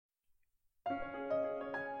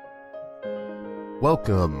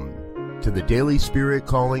Welcome to the Daily Spirit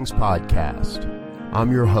Callings Podcast.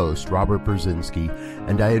 I'm your host, Robert Brzezinski,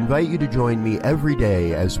 and I invite you to join me every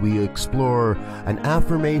day as we explore an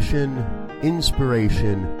affirmation,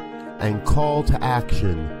 inspiration, and call to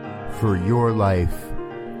action for your life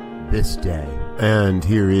this day. And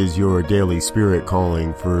here is your Daily Spirit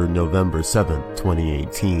Calling for November 7th,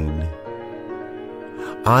 2018.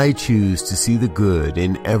 I choose to see the good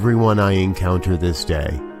in everyone I encounter this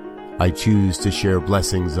day. I choose to share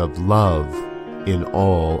blessings of love in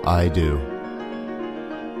all I do.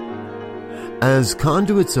 As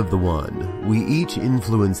conduits of the One, we each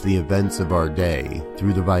influence the events of our day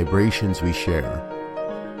through the vibrations we share.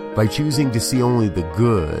 By choosing to see only the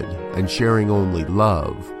good and sharing only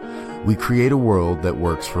love, we create a world that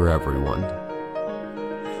works for everyone.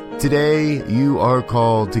 Today, you are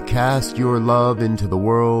called to cast your love into the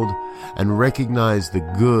world and recognize the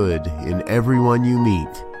good in everyone you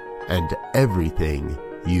meet and everything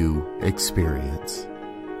you experience.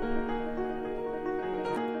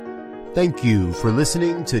 Thank you for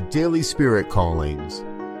listening to Daily Spirit Callings.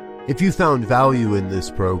 If you found value in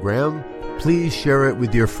this program, please share it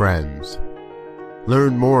with your friends.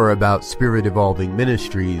 Learn more about Spirit Evolving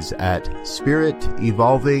Ministries at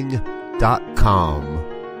spiritevolving.com.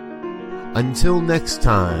 Until next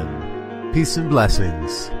time, peace and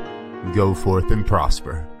blessings. Go forth and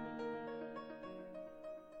prosper.